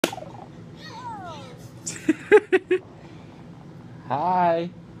Hi.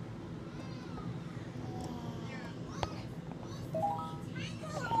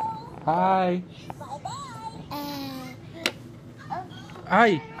 Hi.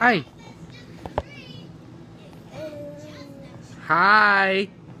 Hi. Hi. Hi.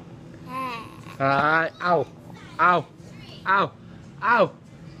 Hi. Ow. Ow. Ow. Ow.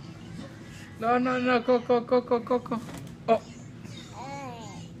 No, no, no. Go, go, go, go, go, go. Oh.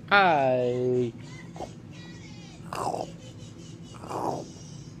 Hi.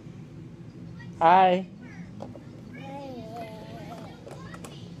 Hi.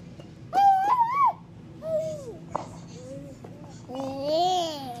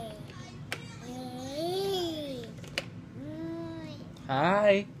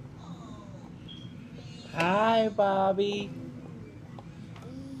 Hi. Hi, Bobby.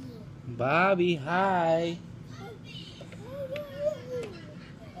 Bobby, hi.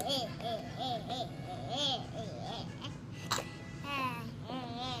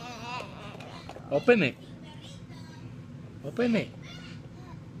 Open it. Open it.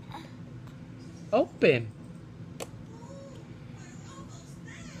 Open.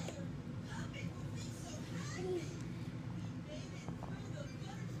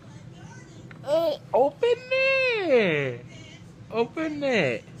 Open it. Open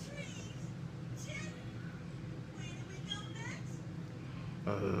it.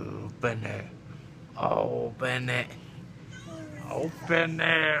 Open it. Open it. Open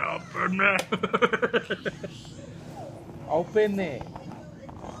it. Open it. Open it.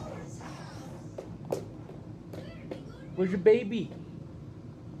 Where's your baby?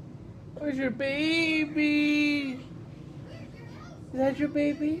 Where's your baby? Is that your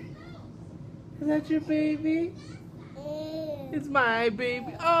baby? Is that your baby? It's my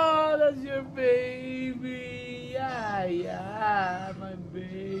baby. Oh, that's your baby. Yeah, yeah, my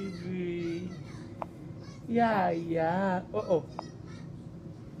baby. Yeah, yeah. Uh-oh.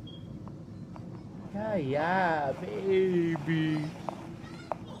 Yeah, yeah, baby.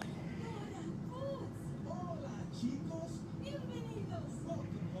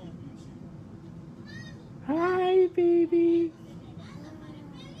 Hi, baby.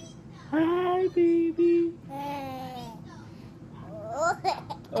 Hi, baby.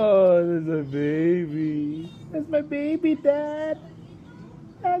 Oh, that's a baby. That's my baby, Dad.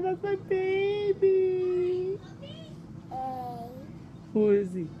 Oh, that's my baby. Who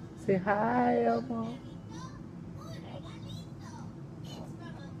is he? Say hi, Elmo.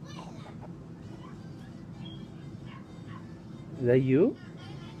 Is that you?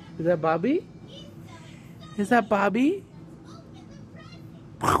 Is that Bobby? Is that Bobby?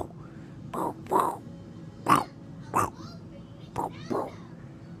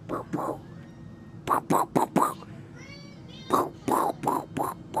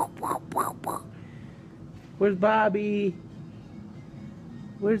 Where's Bobby?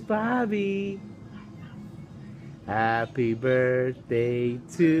 Where's Bobby? Happy birthday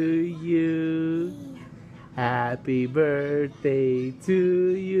to you. Happy birthday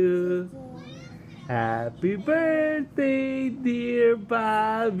to you. Happy birthday, dear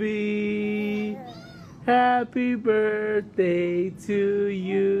Bobby. Happy birthday to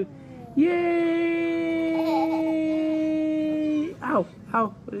you. Yay! Ow,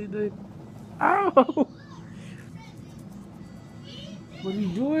 ow, what are you doing? Ow! What are you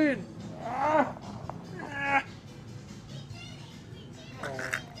doing? Ah! Ah!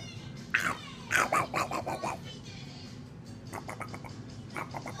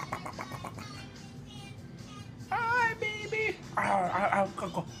 Hi, baby. Ow, ow, ow, go,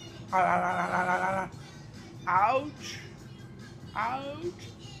 go. Ow, ow, ow, ow, ow, ow, ow. Ouch. Ouch.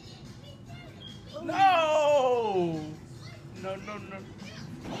 No. No, no, no.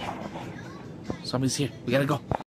 Somebody's here. We gotta go.